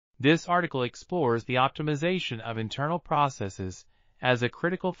This article explores the optimization of internal processes as a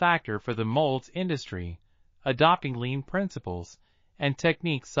critical factor for the molds industry, adopting lean principles and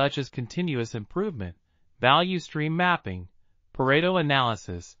techniques such as continuous improvement, value stream mapping, Pareto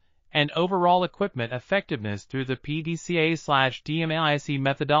analysis, and overall equipment effectiveness through the PDCA/DMAIC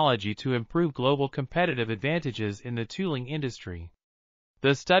methodology to improve global competitive advantages in the tooling industry.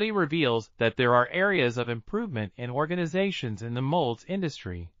 The study reveals that there are areas of improvement in organizations in the molds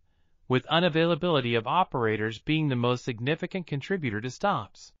industry, with unavailability of operators being the most significant contributor to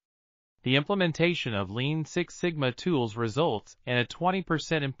stops. The implementation of Lean Six Sigma tools results in a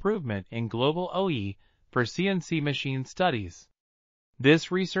 20% improvement in global OE for CNC machine studies.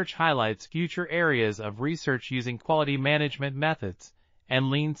 This research highlights future areas of research using quality management methods and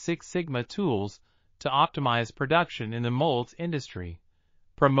Lean Six Sigma tools to optimize production in the molds industry,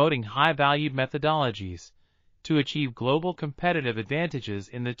 promoting high-valued methodologies to achieve global competitive advantages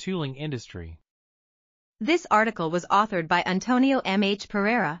in the tooling industry. This article was authored by António M.H.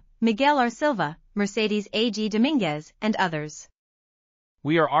 Pereira, Miguel R. Silva, Mercedes A.G. Domingues, and others.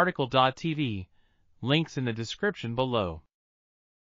 We are RTCLTV, links in the description below.